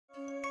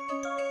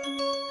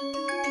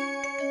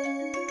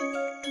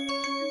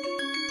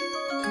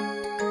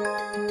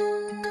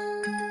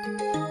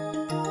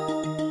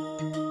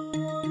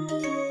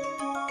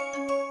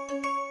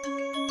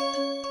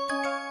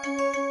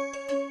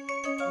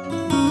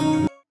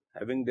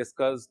Having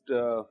discussed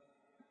a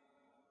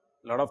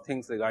lot of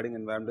things regarding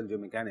environmental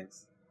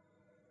geomechanics,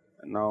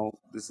 now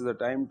this is the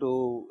time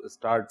to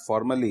start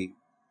formally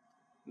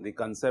the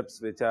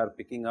concepts which are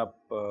picking up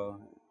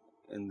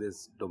in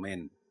this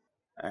domain,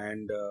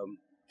 and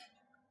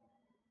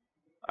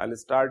I will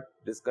start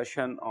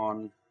discussion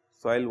on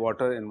soil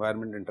water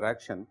environment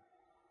interaction.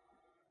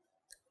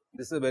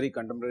 This is a very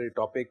contemporary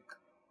topic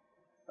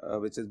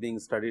which is being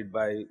studied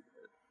by a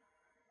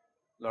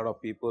lot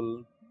of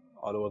people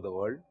all over the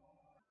world.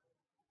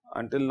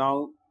 Until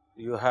now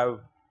you have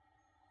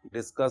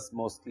discussed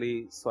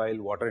mostly soil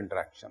water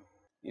interaction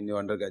in your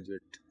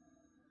undergraduate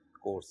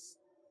course.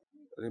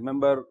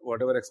 Remember,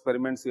 whatever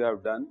experiments you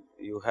have done,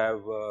 you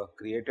have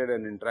created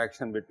an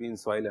interaction between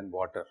soil and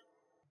water,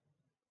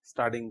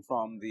 starting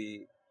from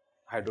the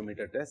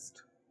hydrometer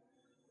test,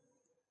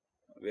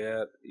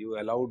 where you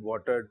allowed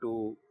water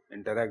to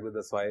interact with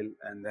the soil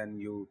and then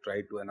you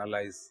try to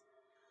analyze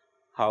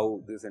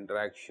how this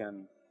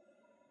interaction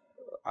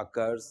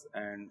occurs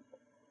and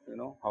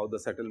how the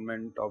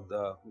settlement of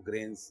the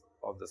grains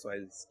of the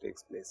soils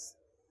takes place.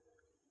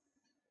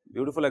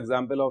 Beautiful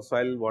example of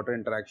soil water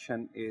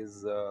interaction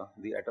is the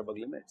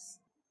Atterberg limits.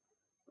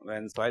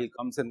 When soil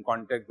comes in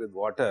contact with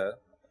water,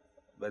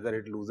 whether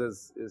it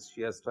loses its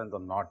shear strength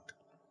or not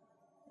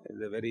is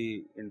a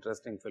very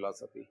interesting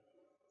philosophy.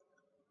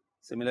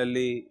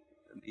 Similarly,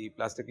 the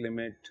plastic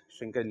limit,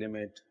 shrinkage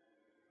limit,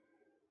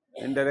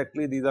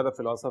 indirectly these are the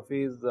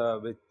philosophies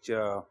which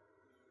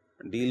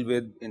deal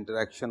with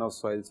interaction of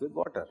soils with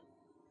water.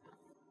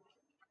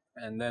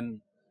 And then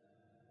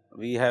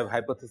we have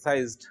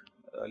hypothesized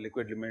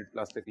liquid limit,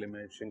 plastic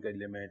limit, shrinkage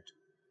limit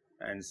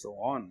and so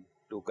on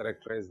to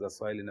characterize the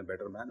soil in a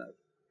better manner.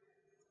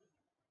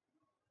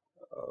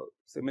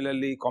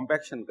 Similarly,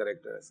 compaction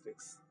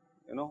characteristics,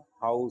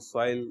 how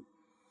soil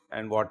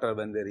and water,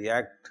 when they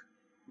react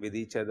with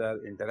each other,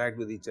 interact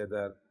with each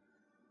other,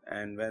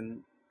 and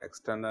when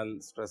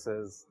external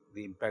stresses,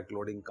 the impact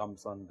loading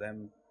comes on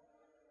them,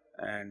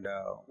 and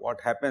what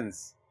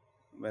happens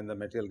when the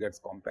material gets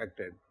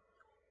compacted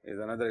is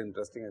another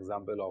interesting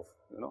example of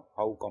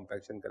how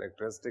compaction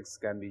characteristics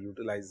can be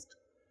utilized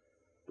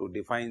to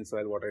define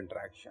soil water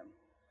interaction.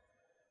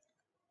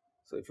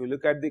 So, if you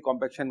look at the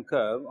compaction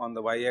curve, on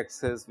the y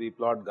axis we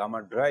plot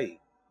gamma dry,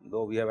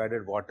 though we have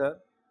added water,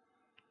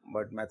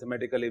 but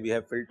mathematically we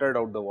have filtered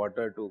out the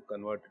water to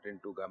convert it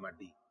into gamma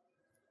d,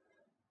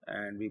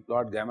 and we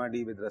plot gamma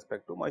d with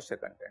respect to moisture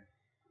content.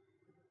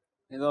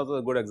 It is also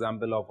a good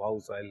example of how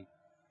soil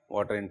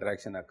water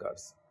interaction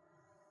occurs.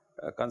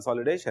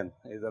 Consolidation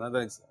is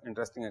another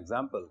interesting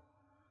example,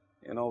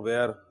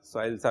 where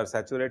soils are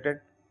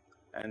saturated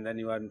and then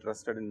you are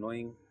interested in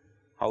knowing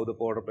how the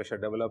pore pressure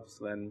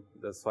develops when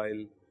the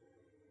soil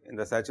in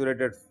the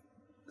saturated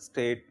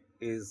state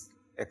is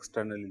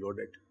externally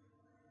loaded.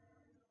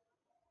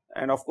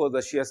 And of course,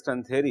 the shear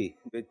strength theory,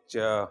 which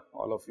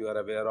all of you are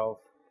aware of.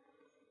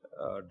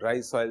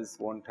 Dry soils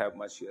will not have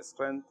much shear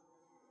strength.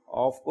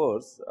 Of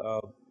course,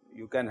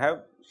 you can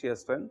have shear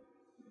strength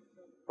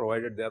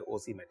provided they are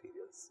OC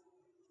materials,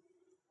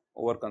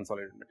 over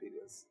consolidated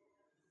materials.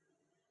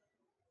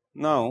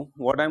 Now,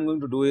 what I am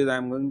going to do is I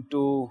am going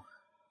to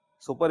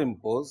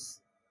superimpose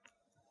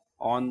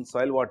on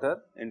soil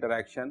water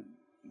interaction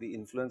the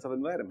influence of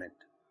environment,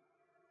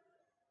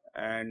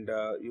 and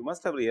you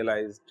must have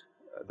realized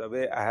the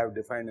way I have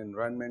defined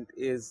environment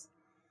is,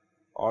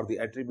 or the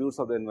attributes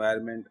of the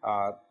environment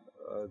are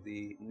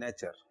the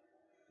nature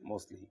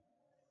mostly,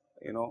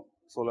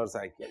 solar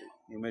cycle,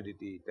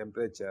 humidity,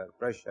 temperature,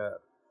 pressure,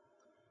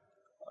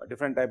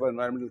 different type of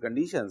environmental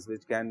conditions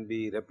which can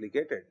be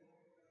replicated.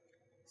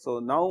 So,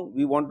 now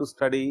we want to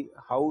study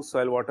how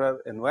soil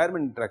water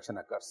environment interaction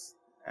occurs,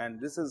 and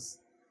this is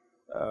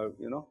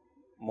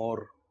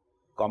more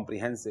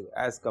comprehensive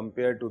as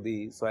compared to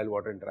the soil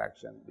water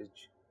interaction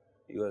which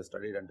you have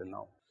studied until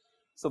now.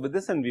 So, with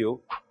this in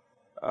view,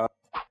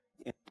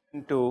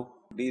 to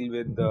deal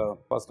with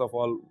first of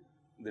all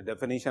the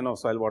definition of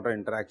soil water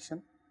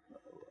interaction,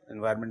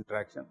 environment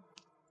interaction,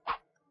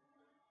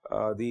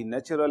 the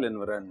natural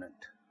environment,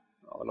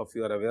 all of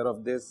you are aware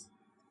of this,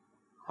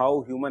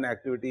 how human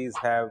activities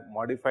have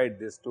modified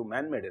this to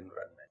man-made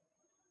environment.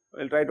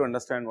 We will try to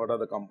understand what are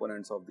the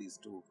components of these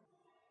two.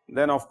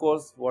 Then of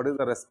course, what is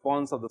the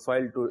response of the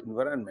soil to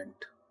environment,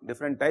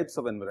 different types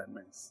of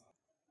environments,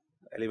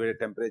 elevated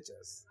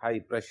temperatures, high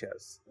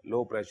pressures,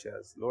 low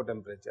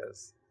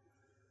temperatures,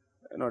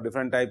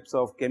 different types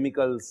of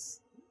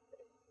chemicals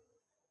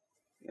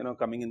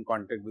coming in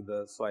contact with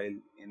the soil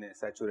in a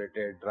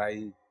saturated,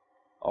 dry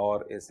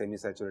or a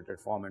semi-saturated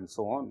form and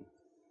so on.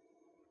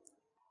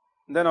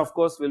 Then of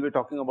course, we will be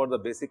talking about the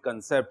basic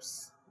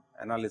concepts,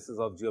 analysis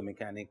of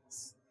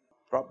geomechanics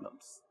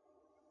problems,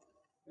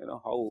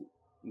 how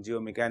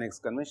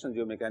geomechanics, conventional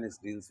geomechanics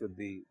deals with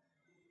the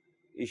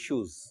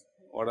issues,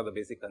 what are the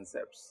basic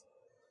concepts,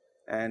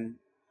 and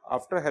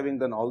after having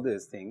done all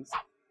these things,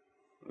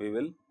 we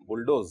will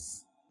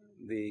bulldoze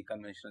the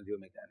conventional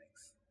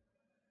geomechanics.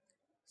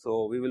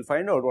 So, we will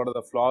find out what are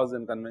the flaws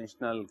in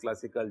conventional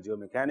classical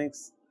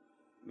geomechanics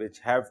which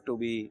have to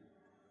be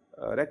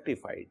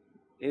rectified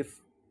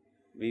if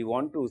we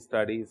want to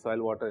study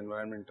soil water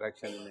environment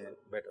interaction in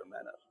a better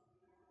manner.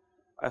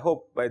 I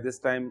hope by this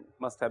time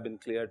it must have been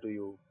clear to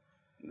you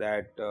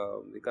that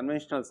the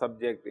conventional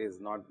subject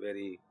is not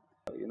very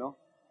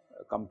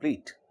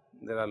complete.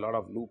 There are a lot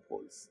of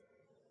loopholes,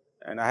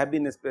 and I have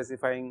been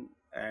specifying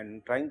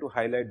and trying to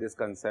highlight this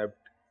concept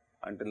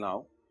until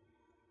now,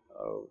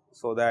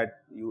 so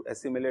that you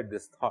assimilate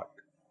this thought.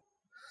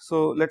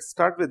 So, let us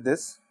start with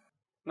this.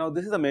 Now,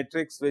 this is a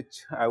matrix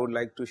which I would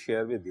like to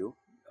share with you,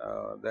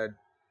 that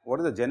what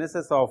is the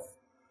genesis of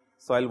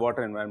soil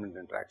water environment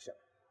interaction.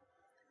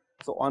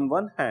 So, on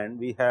one hand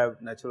we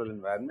have natural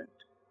environment,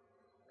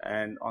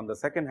 and on the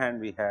second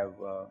hand we have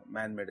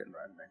man made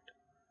environment,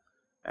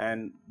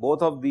 and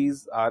both of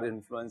these are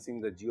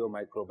influencing the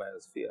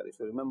geo-microbiosphere. If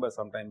you remember,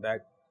 some time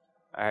back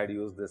I had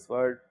used this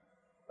word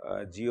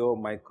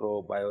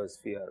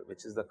geo-microbiosphere,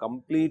 which is the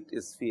complete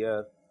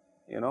sphere,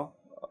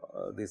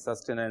 the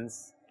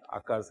sustenance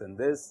occurs in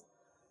this.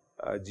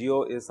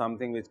 Geo is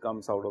something which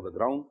comes out of the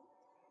ground,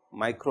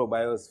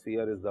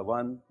 microbiosphere is the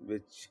one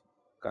which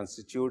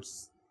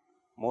constitutes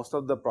most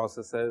of the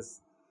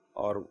processes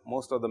or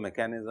most of the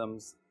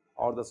mechanisms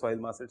or the soil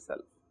mass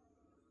itself.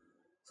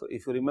 So,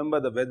 if you remember,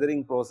 the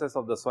weathering process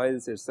of the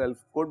soils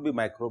itself could be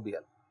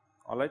microbial,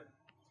 alright,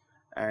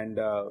 and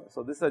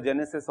so this is the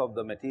genesis of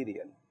the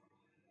material.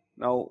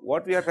 Now,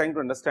 what we are trying to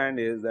understand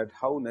is that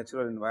how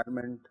natural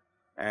environment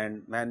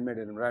and man made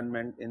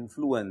environment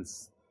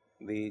influence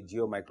the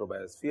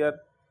geo-microbiosphere,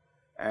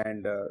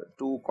 and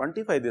to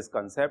quantify this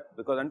concept,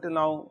 because until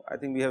now I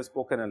think we have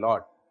spoken a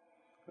lot,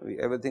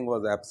 everything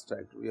was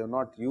abstract, we have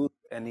not used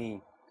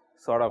any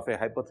sort of a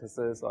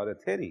hypothesis or a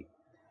theory.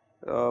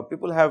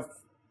 People have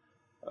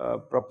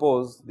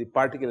proposed the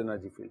particle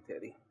energy field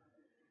theory,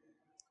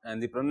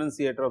 and the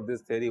pronunciator of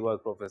this theory was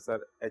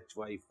Professor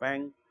H.Y.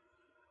 Fang,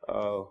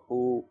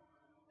 who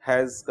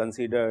has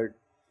considered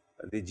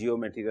the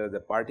geomaterial as a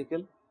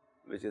particle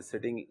which is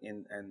sitting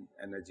in an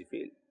energy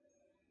field.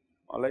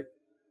 Alright.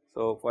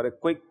 So, for a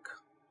quick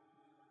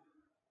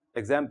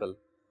example,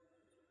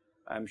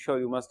 I am sure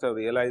you must have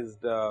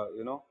realized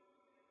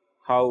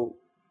how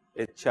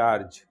a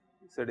charge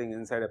sitting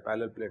inside a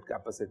parallel plate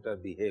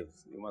capacitor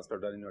behaves. You must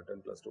have done in your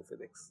 10+2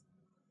 physics.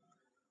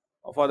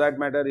 Or for that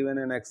matter, even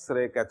in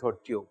X-ray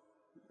cathode tube,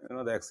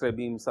 the X-ray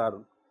beams are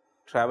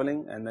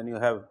traveling, and then you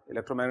have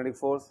electromagnetic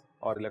force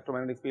or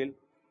electromagnetic field,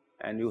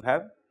 and you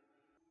have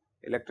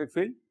electric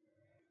field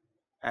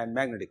and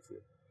magnetic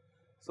field.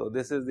 So,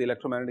 this is the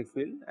electromagnetic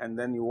field, and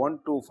then you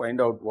want to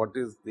find out what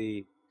is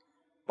the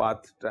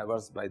path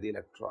traversed by the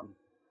electron.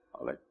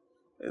 Alright,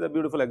 these are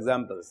beautiful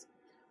examples.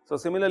 So,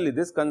 similarly,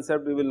 this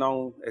concept we will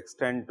now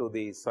extend to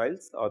the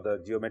soils or the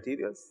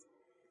geomaterials.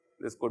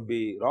 This could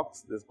be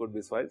rocks, this could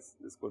be soils,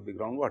 this could be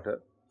groundwater,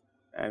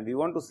 and we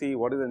want to see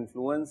what is the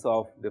influence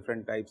of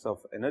different types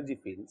of energy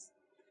fields,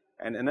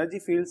 and energy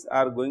fields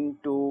are going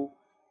to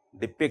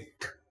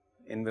depict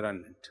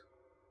environment.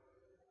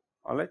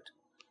 Alright.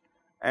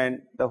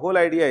 And the whole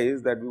idea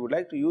is that we would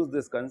like to use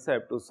this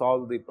concept to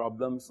solve the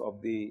problems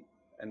of the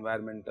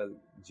environmental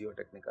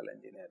geotechnical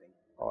engineering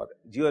or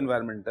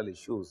geo-environmental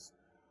issues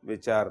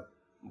which are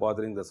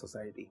bothering the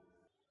society.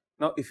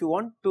 Now, if you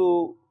want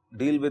to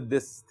deal with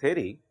this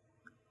theory,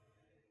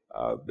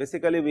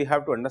 basically we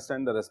have to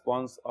understand the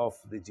response of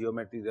the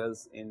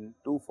geomaterials in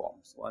two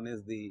forms. One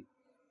is the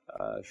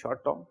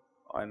short term,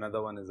 or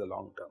another one is the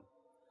long term.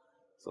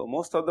 So,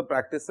 most of the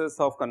practices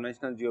of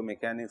conventional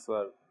geomechanics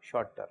were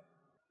short term.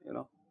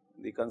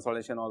 The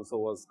consolidation also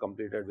was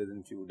completed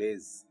within few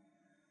days.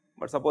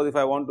 But suppose if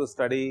I want to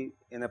study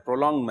in a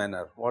prolonged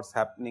manner what is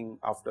happening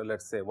after, let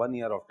us say, 1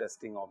 year of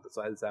testing of the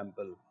soil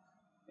sample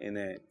in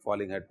a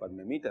falling head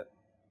permeameter,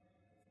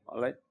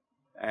 alright,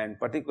 and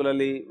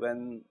particularly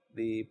when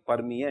the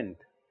permeant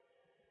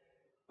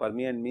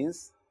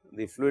means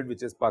the fluid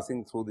which is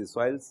passing through the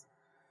soils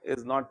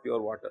is not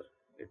pure water,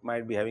 it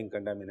might be having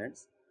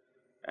contaminants.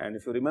 And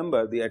if you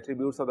remember, the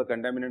attributes of the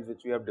contaminants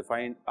which we have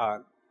defined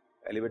are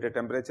elevated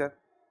temperature,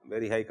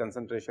 very high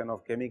concentration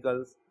of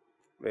chemicals,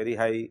 very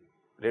high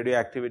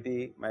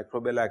radioactivity,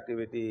 microbial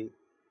activity,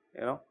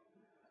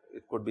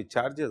 it could be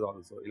charges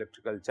also,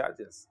 electrical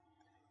charges.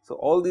 So,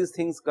 all these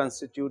things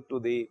constitute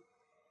to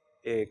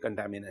a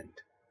contaminant.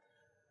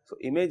 So,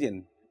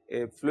 imagine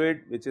a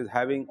fluid which is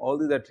having all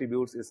these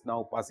attributes is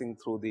now passing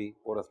through the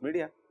porous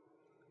media,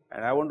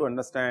 and I want to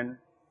understand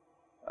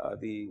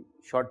the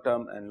short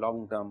term and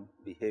long term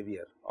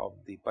behavior of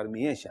the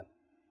permeation.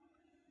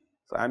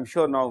 So, I am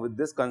sure now with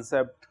this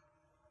concept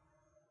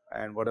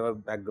and whatever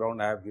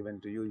background I have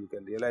given to you, you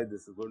can realize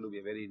this is going to be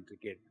a very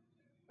intricate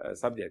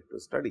subject to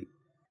study.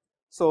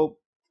 So,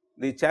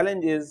 the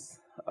challenge is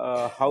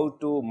how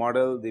to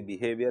model the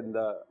behavior in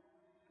the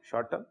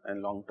short term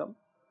and long term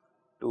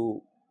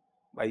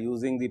by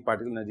using the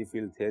particle energy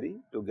field theory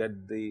to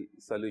get the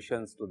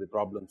solutions to the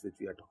problems which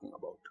we are talking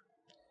about.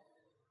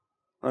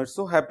 Now, it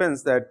so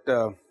happens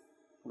that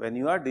when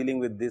you are dealing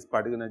with this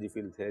particle energy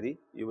field theory,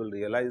 you will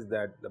realize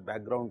that the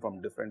background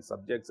from different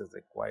subjects is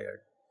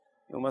required.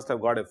 You must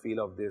have got a feel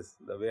of this,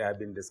 the way I have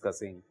been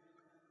discussing.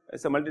 It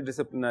is a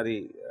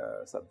multidisciplinary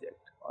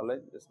subject,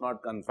 alright. It is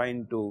not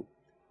confined to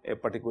a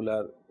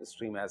particular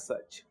stream as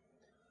such.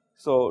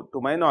 So,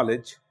 to my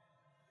knowledge,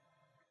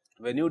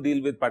 when you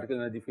deal with particle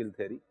energy field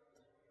theory,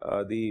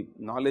 the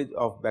knowledge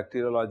of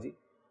bacteriology,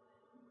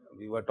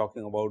 we were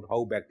talking about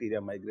how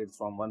bacteria migrates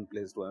from one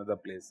place to another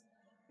place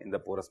in the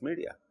porous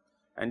media.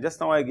 And just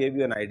now I gave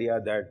you an idea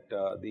that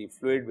the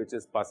fluid which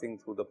is passing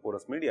through the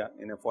porous media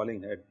in a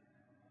falling head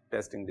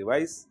testing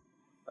device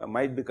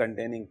might be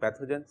containing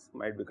pathogens,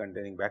 might be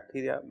containing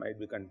bacteria, might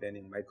be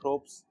containing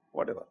microbes,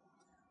 whatever.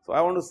 So,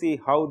 I want to see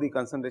how the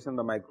concentration of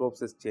the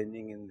microbes is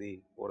changing in the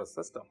porous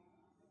system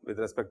with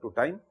respect to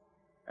time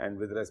and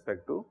with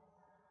respect to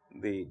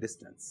the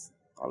distance,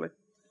 alright.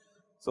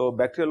 So,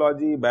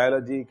 bacteriology,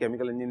 biology,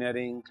 chemical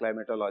engineering,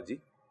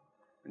 climatology,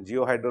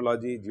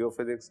 geohydrology,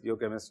 geophysics,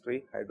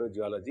 geochemistry,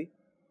 hydrogeology,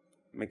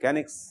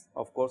 mechanics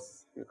of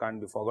course, you can't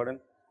be forgotten,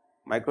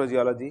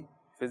 microgeology,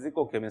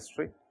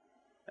 physicochemistry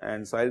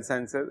and soil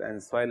sciences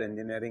and soil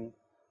engineering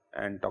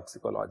and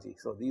toxicology.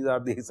 So, these are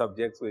the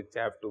subjects which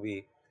have to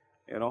be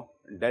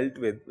dealt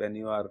with when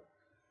you are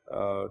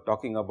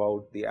talking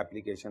about the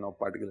application of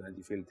particle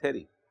energy field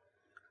theory.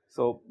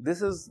 So,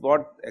 this is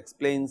what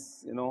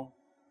explains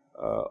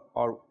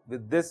or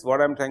with this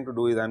what I am trying to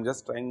do is I am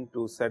just trying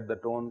to set the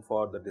tone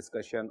for the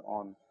discussion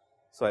on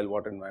soil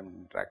water environment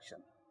interaction.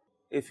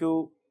 If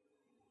you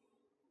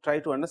try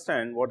to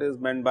understand what is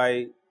meant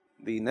by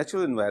the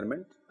natural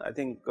environment, I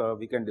think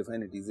we can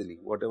define it easily.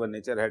 Whatever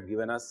nature had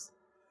given us,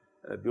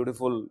 a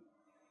beautiful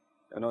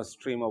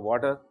stream of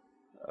water,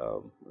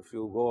 if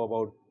you go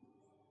about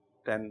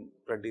 10,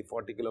 20,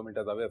 40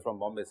 kilometers away from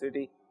Bombay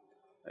city,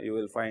 you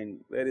will find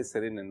very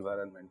serene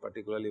environment,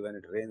 particularly when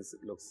it rains,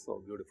 it looks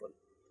so beautiful.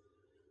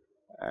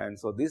 And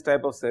so, this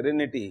type of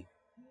serenity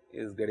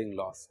is getting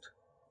lost,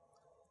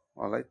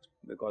 alright,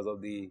 because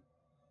of the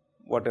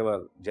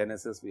whatever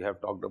genesis we have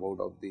talked about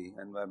of the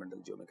environmental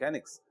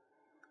geomechanics.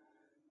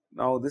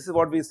 Now, this is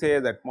what we say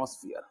as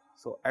atmosphere.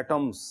 So,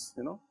 atoms,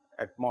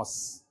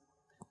 atmos,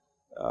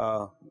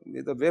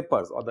 the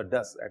vapors or the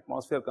dust,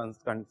 atmosphere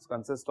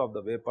consists of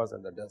the vapors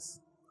and the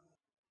dust.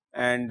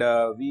 And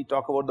we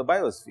talk about the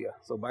biosphere.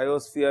 So,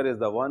 biosphere is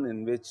the one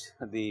in which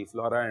the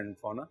flora and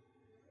fauna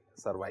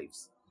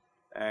survives,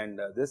 and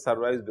this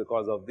survives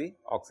because of the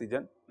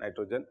oxygen,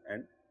 nitrogen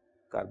and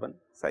carbon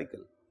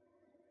cycle.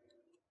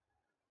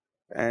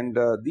 And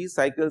these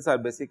cycles are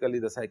basically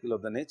the cycle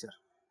of the nature.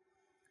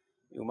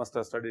 You must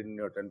have studied in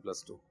your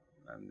 10+2,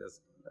 I am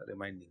just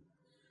reminding.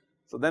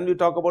 So, then we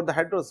talk about the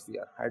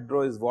hydrosphere.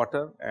 Hydro is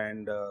water,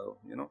 and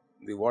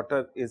the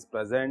water is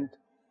present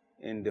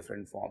in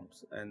different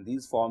forms, and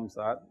these forms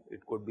are,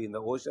 it could be in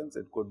the oceans,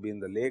 it could be in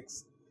the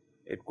lakes,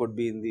 it could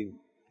be in the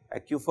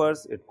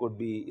aquifers, it could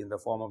be in the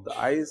form of the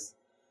ice,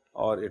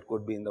 or it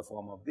could be in the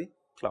form of the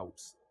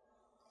clouds.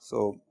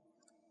 So,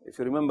 if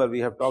you remember, we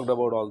have talked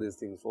about all these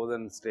things.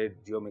 Frozen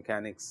state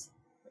geomechanics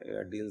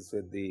deals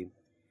with the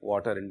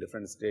water in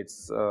different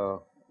states,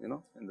 in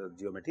the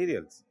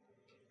geomaterials.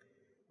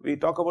 We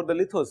talk about the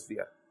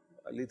lithosphere.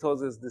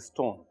 Lithos is the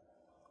stone,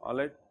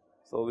 alright.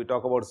 So, we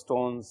talk about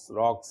stones,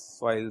 rocks,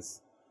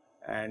 soils,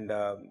 and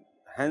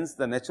hence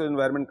the natural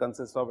environment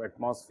consists of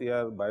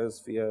atmosphere,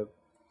 biosphere,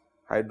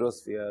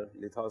 hydrosphere,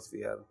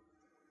 lithosphere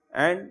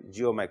and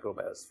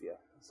geomicrobiosphere.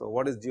 So,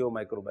 what is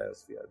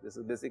geomicrobiosphere? This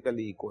is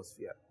basically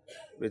ecosphere,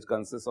 which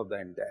consists of the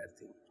entire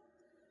thing.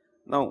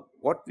 Now,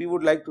 what we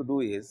would like to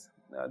do is,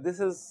 this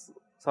is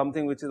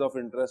something which is of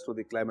interest to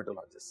the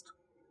climatologist,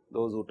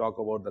 those who talk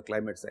about the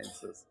climate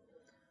sciences.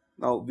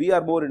 Now, we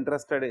are more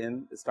interested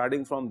in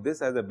starting from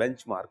this as a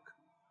benchmark,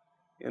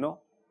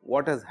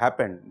 what has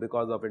happened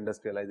because of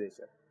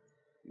industrialization,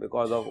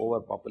 because of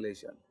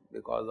overpopulation,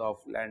 because of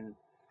land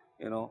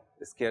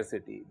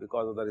scarcity,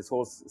 because of the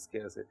resource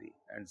scarcity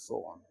and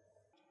so on.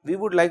 We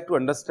would like to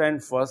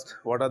understand first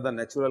what are the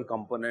natural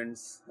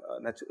components,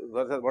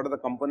 what are the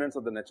components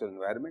of the natural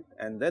environment,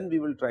 and then we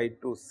will try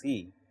to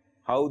see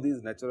how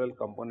these natural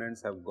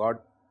components have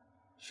got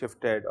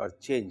shifted or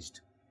changed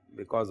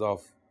because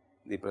of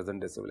the present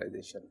day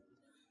civilization.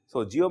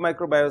 So,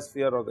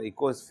 geomicrobiosphere or the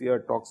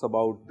ecosphere talks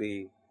about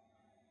the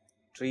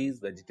trees,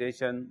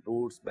 vegetation,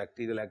 roots,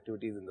 bacterial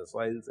activities in the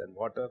soils and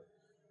water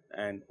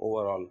and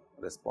overall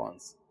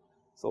response.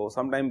 So,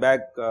 some time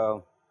back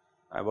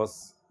I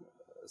was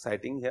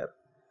citing here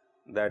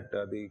that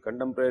the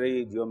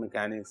contemporary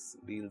geomechanics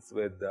deals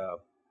with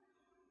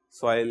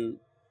soil,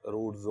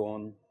 root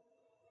zone,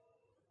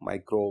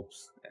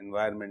 microbes,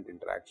 environment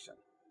interaction.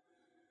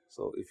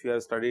 So, if you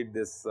have studied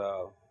this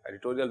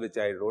editorial which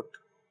I wrote,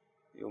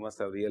 you must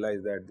have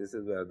realized that this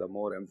is where the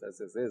more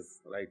emphasis is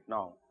right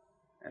now,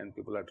 and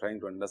people are trying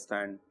to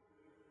understand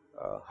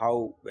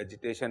how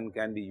vegetation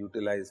can be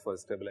utilized for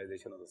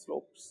stabilization of the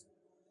slopes.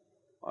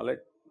 Alright,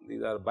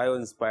 these are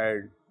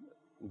bio-inspired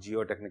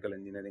geotechnical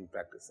engineering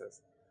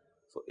practices.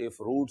 So, if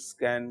roots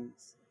can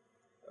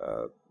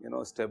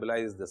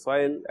stabilize the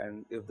soil,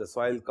 and if the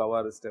soil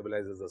cover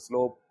stabilizes the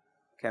slope,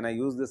 can I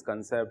use this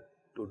concept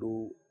to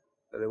do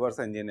reverse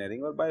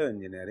engineering or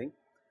bioengineering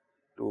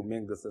to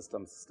make the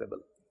systems stable.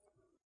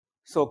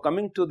 So,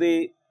 coming to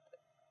the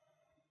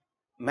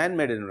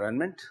man-made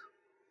environment,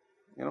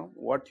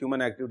 what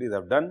human activities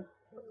have done.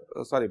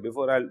 Sorry,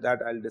 before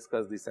that I will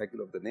discuss the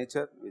cycle of the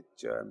nature,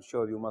 which I am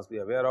sure you must be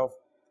aware of.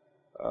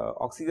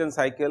 Oxygen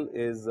cycle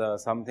is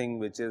something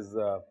which is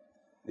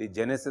the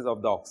genesis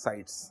of the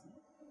oxides,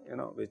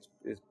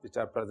 which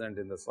are present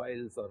in the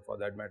soils, or for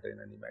that matter in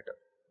any matter.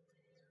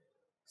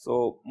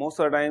 So, most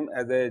of the time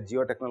as a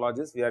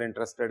geotechnologist, we are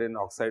interested in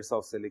oxides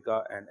of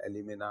silica and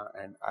alumina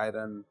and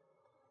iron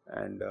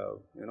and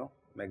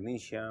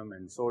magnesium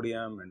and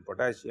sodium and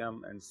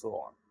potassium and so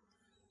on.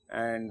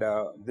 And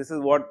this is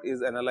what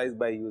is analyzed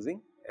by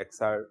using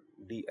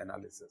XRD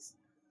analysis.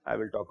 I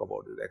will talk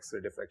about this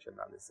X-ray diffraction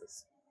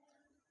analysis.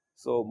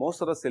 So,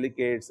 most of the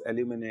silicates,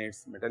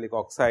 aluminates, metallic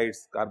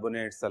oxides,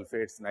 carbonates,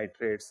 sulfates,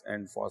 nitrates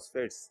and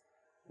phosphates,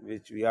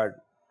 which we are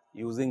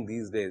using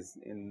these days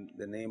in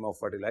the name of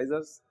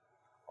fertilizers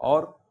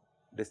or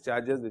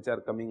discharges which are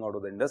coming out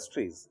of the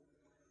industries,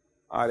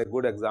 are a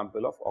good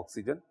example of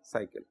oxygen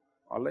cycle,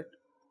 alright.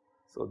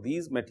 So,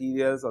 these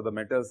materials or the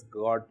metals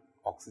got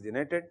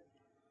oxygenated,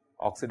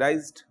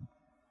 oxidized,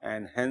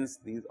 and hence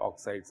these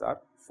oxides are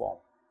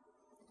formed.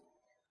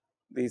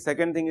 The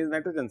second thing is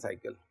nitrogen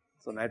cycle.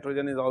 So,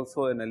 nitrogen is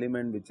also an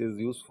element which is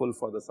useful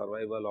for the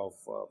survival of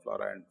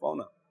flora and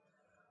fauna.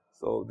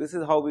 So, this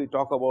is how we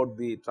talk about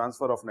the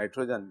transfer of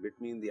nitrogen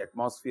between the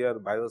atmosphere,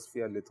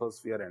 biosphere,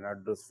 lithosphere and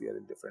hydrosphere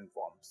in different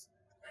forms,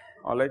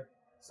 alright.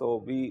 So,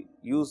 we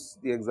use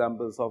the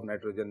examples of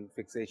nitrogen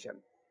fixation,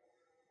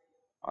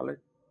 alright.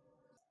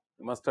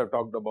 You must have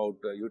talked about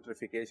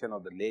eutrophication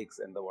of the lakes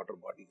and the water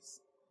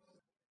bodies.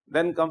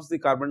 Then comes the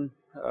carbon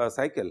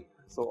cycle.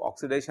 So,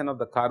 oxidation of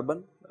the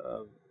carbon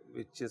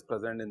which is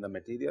present in the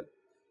material.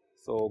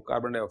 So,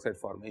 carbon dioxide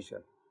formation,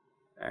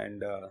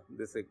 and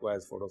this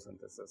requires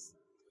photosynthesis.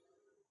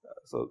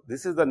 So,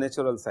 this is the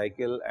natural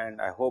cycle,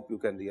 and I hope you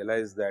can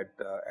realize that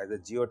as a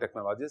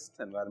geotechnologist,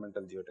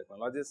 environmental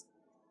geotechnologist,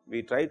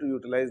 we try to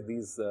utilize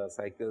these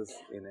cycles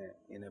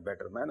in a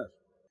better manner,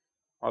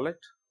 alright.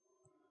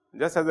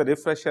 Just as a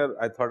refresher,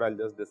 I thought I will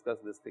just discuss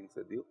these things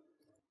with you.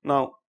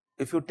 Now,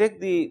 if you take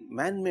the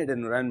man-made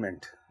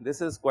environment, this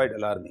is quite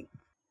alarming.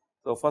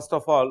 So, first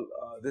of all,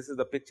 this is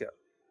the picture,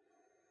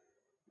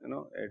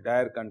 a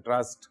dire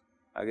contrast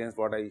against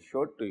what I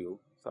showed to you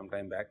some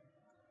time back.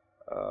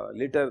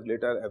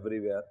 Litter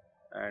everywhere,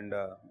 and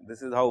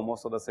this is how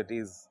most of the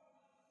cities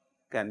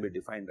can be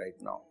defined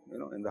right now.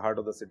 In the heart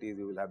of the cities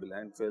you will have the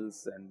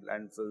landfills, and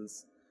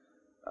landfills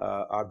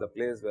are the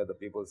place where the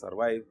people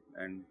survive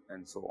and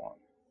so on.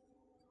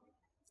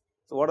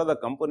 So, what are the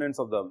components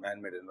of the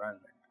man-made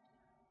environment?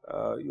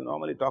 You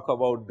normally talk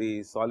about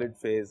the solid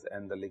phase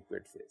and the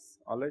liquid phase,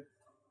 alright.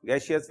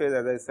 Gaseous phase,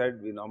 as I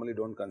said, we normally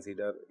do not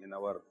consider in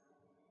our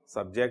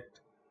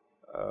subject,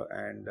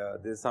 and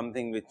this is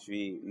something which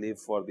we leave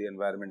for the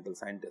environmental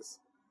scientists,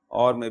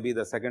 or maybe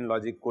the second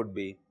logic could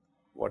be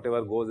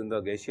whatever goes in the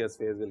gaseous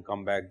phase will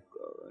come back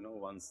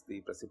once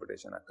the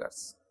precipitation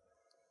occurs,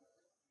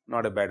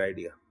 not a bad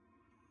idea.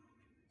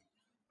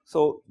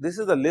 So, this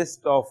is a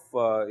list of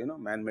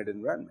man-made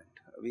environment.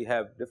 We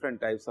have different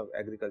types of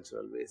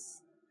agricultural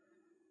waste.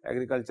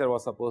 Agriculture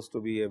was supposed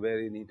to be a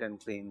very neat and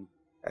clean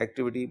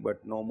activity,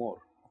 but no more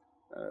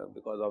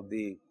because of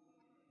the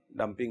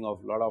dumping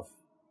of lot of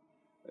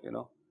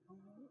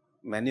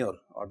manure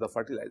or the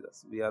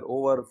fertilizers. We are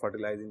over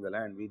fertilizing the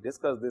land. We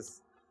discussed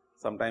this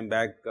some time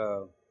back,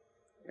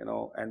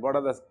 and what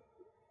are the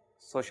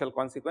social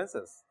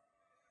consequences,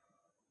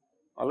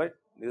 alright.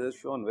 This is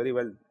shown very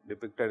well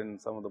depicted in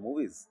some of the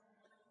movies,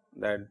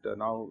 that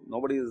now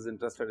nobody is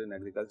interested in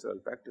agricultural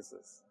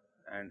practices,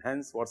 and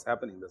hence what is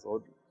happening,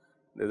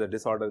 there is a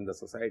disorder in the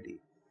society.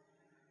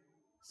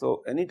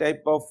 So, any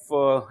type of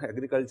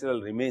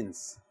agricultural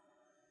remains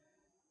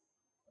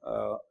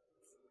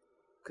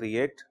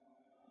create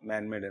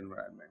man-made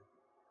environment.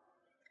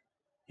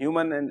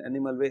 Human and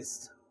animal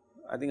waste,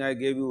 I think I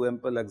gave you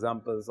ample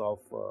examples of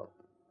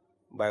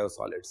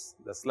biosolids,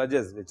 the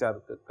sludges which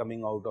are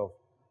coming out of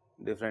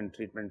different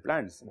treatment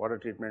plants, water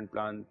treatment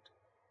plant,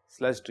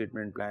 sludge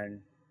treatment plant,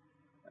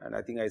 and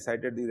I think I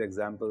cited these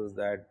examples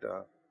that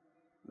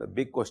the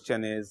big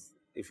question is,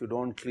 if you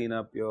do not clean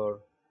up your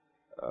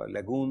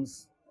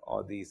lagoons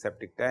or the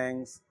septic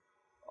tanks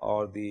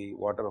or the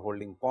water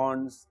holding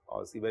ponds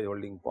or sewage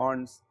holding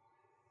ponds,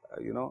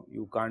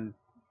 you can't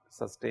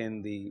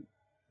sustain the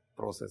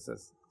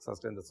processes,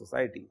 sustain the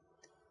society.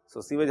 So,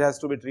 sewage has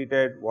to be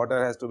treated,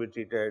 water has to be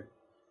treated,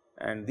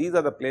 and these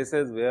are the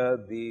places where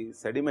the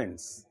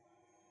sediments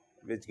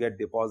which get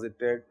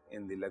deposited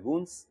in the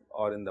lagoons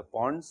or in the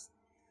ponds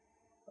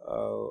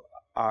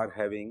are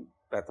having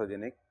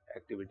pathogenic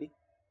activity,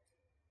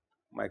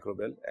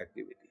 microbial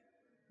activity,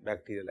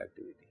 bacterial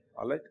activity,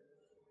 alright.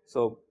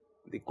 So,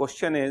 the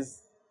question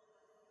is,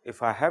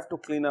 if I have to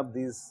clean up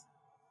these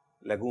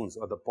lagoons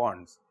or the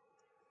ponds,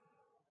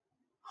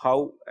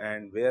 how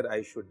and where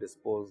I should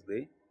dispose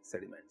the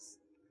sediments.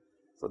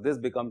 So, this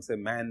becomes a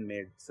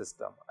man-made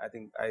system. I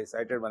think I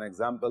cited one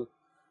example,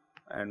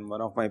 and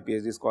one of my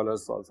PhD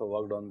scholars also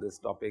worked on this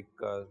topic,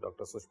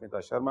 Dr.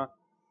 Sushmita Sharma.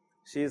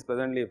 She is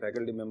presently a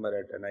faculty member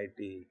at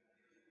NIT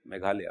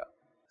Meghalaya.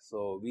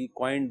 So, we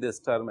coined this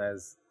term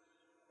as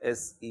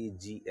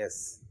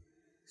SEGS,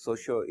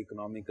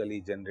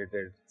 socio-economically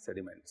generated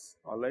sediments.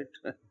 All right,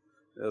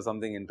 there was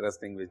something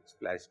interesting which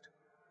flashed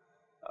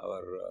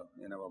our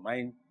in our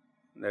mind.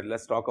 That let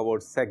us talk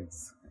about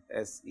SEGS,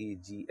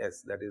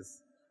 SEGS, that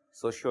is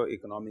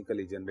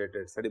socio-economically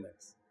generated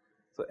sediments.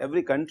 So,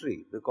 every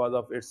country, because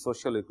of its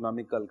social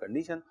economical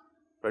condition,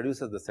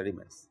 produces the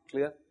sediments,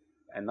 clear.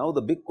 And now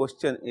the big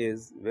question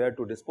is where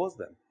to dispose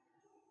them.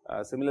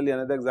 Similarly,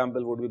 another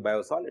example would be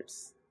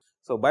biosolids.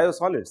 So,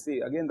 biosolids, see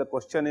again the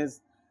question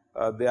is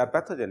they are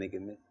pathogenic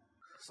in me.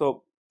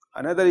 So,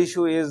 another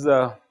issue is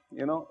the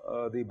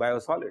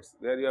biosolids,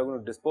 where you are going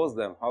to dispose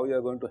them, how you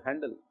are going to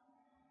handle.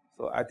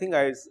 So, I think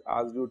I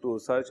asked you to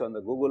search on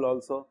the Google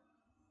also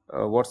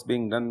what is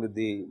being done with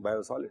the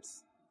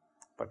biosolids,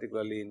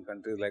 particularly in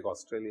countries like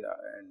Australia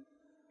and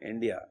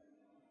India.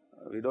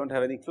 We do not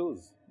have any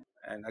clues,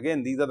 and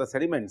again these are the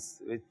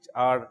sediments which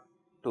are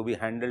to be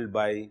handled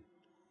by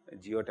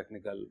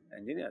geotechnical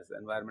engineers,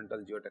 environmental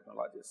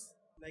geotechnologists.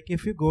 Like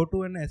if you go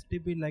to an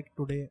STP like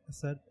today,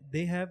 sir,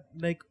 they have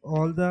like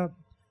all the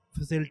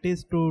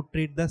facilities to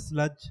treat the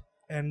sludge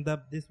and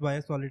this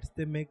biosolids.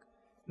 They make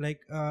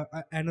like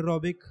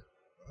anaerobic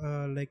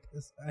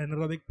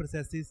anaerobic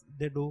processes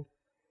they do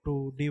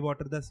to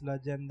dewater the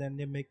sludge, and then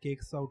they make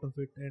cakes out of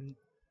it and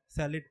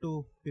sell it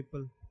to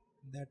people.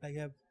 That I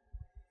have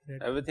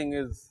read. Everything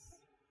is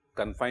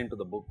confined to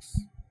the books.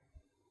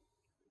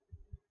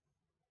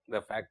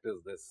 The fact is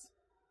this,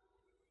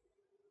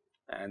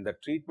 and the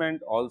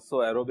treatment also,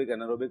 aerobic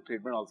anaerobic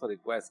treatment also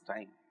requires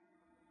time.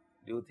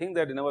 Do you think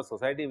that in our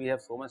society we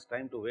have so much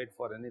time to wait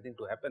for anything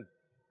to happen?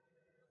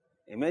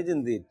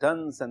 Imagine the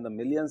tons and the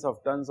millions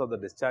of tons of the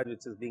discharge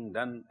which is being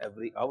done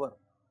every hour.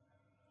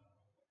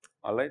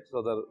 All right.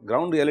 So, the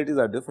ground realities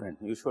are different.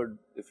 You should,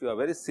 if you are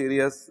very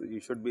serious, you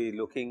should be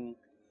looking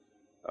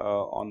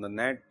on the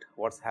net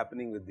what is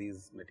happening with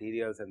these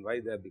materials and why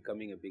they are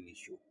becoming a big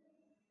issue.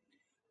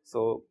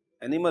 So,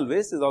 animal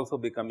waste is also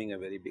becoming a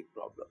very big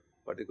problem,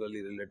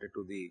 particularly related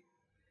to the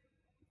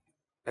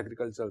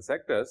agricultural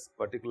sectors,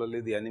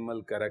 particularly the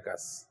animal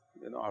carcass,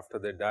 after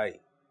they die,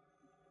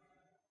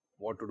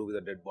 what to do with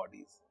the dead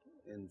bodies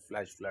in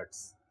flash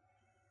floods.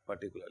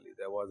 Particularly,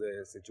 there was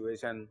a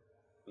situation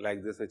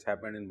like this which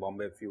happened in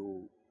Bombay a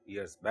few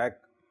years back.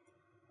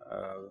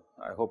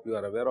 I hope you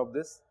are aware of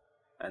this.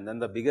 And then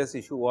the biggest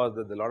issue was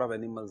that a lot of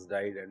animals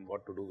died and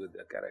what to do with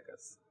their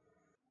carcass.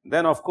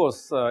 Then of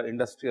course,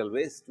 industrial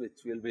waste,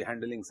 which we will be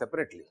handling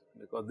separately,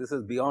 because this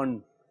is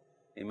beyond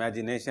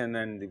imagination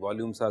and the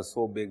volumes are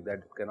so big that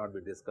it cannot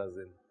be discussed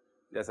in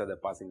just as a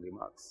passing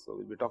remarks. So,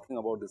 we will be talking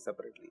about this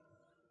separately.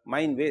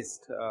 Mine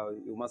waste,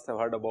 you must have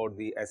heard about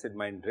the acid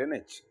mine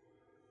drainage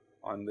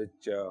on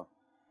which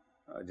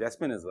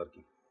Jasmine is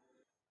working.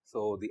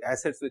 So, the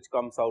acids which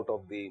comes out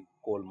of the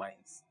coal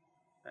mines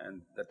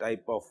and the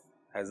type of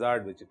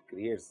hazard which it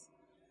creates,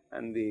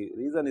 and the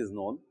reason is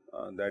known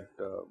that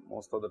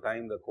most of the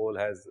time the coal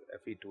has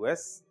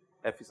Fe2S,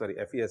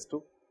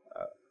 FeS2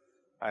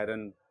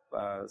 iron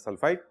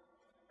sulphide,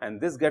 and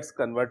this gets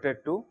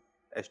converted to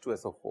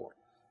H2SO4,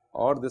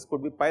 or this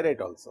could be pyrite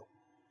also.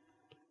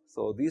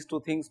 So, these two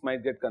things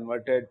might get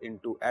converted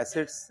into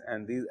acids,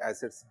 and these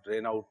acids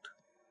drain out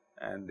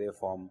and they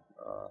form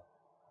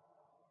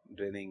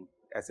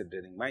acid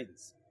draining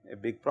mines, a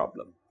big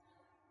problem.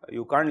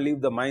 You can't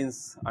leave the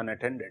mines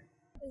unattended.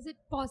 Is it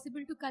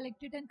possible to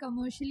collect it and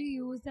commercially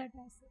use that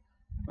acid?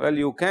 Well,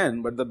 you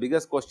can, but the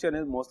biggest question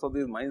is most of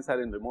these mines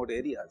are in remote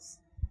areas.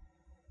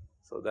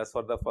 So, that is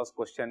what the first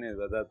question is,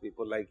 whether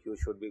people like you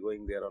should be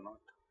going there or not.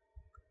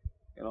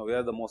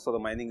 Where the most of the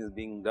mining is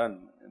being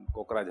done in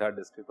Kokrajhar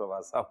district of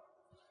Assam.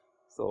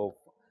 So,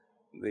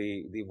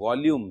 the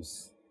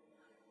volumes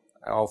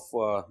of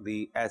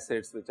the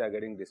acids which are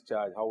getting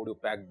discharged, how would you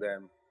pack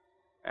them,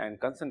 and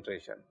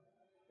concentration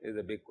is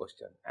a big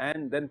question,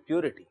 and then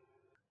purity.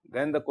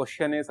 Then the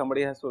question is,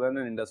 somebody has to run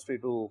an industry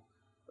to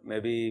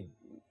maybe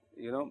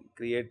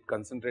create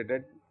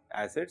concentrated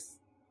acids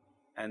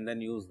and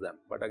then use them,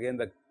 but again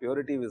the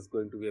purity is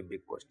going to be a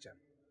big question.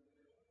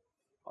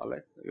 All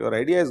right, your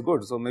idea is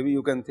good. So, maybe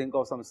you can think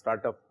of some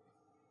startup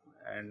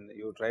and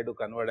you try to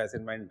convert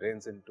acid mine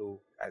drains into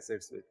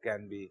acids which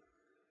can be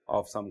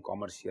of some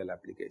commercial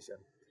application.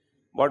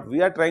 What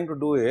we are trying to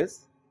do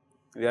is,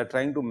 we are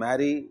trying to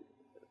marry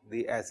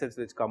the acids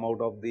which come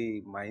out of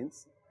the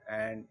mines,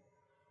 and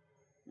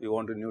we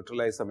want to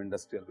neutralize some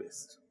industrial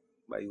waste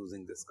by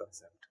using this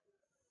concept.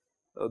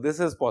 So, this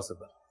is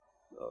possible.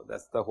 So, that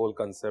is the whole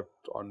concept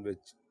on which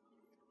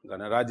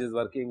Ganaraj is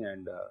working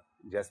and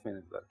Jasmine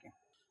is working.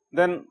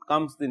 Then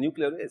comes the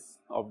nuclear waste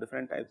of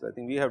different types. I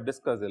think we have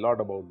discussed a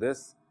lot about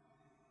this,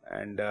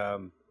 and I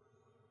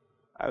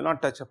will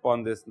not touch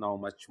upon this now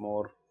much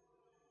more,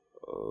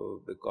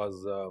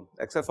 because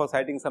except for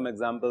citing some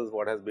examples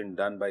what has been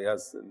done by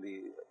us in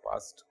the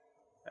past,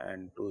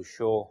 and to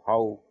show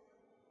how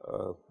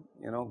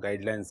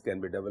guidelines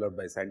can be developed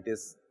by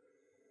scientists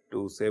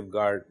to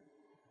safeguard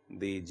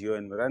the geo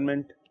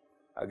environment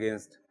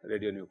against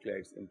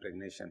radionuclides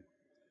impregnation.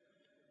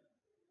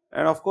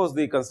 And of course,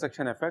 the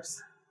construction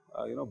effects,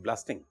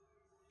 blasting.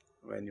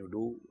 when you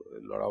do,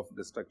 a lot of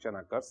destruction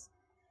occurs,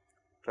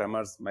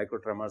 tremors, micro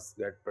tremors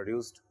get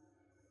produced,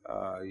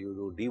 you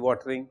do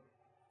dewatering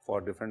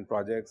for different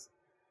projects,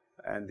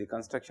 and the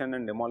construction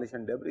and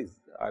demolition debris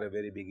are a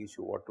very big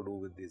issue. What to do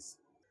with this?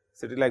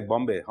 City like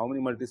Bombay, how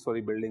many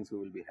multi-story buildings we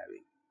will be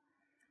having,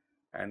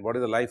 and what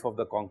is the life of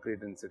the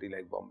concrete in city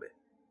like Bombay,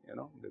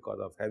 because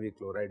of heavy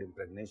chloride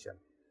impregnation.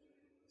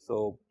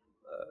 So,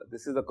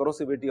 this is the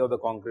corrosivity of the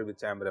concrete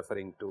which I am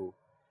referring to,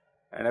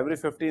 and every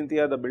 15th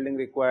year the building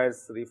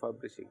requires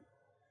refurbishing.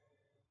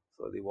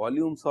 So, the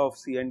volumes of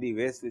C&D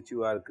waste which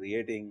you are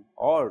creating,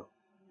 or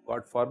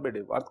God forbid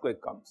if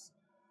earthquake comes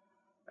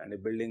and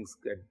if buildings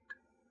get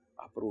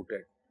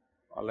uprooted,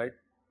 alright.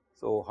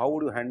 So, how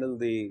would you handle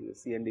the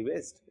C&D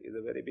waste is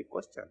a very big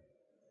question.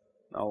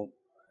 Now,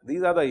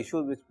 these are the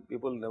issues which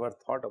people never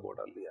thought about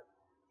earlier,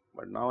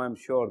 but now I am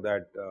sure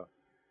that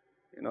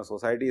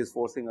society is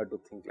forcing her to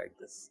think like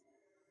this.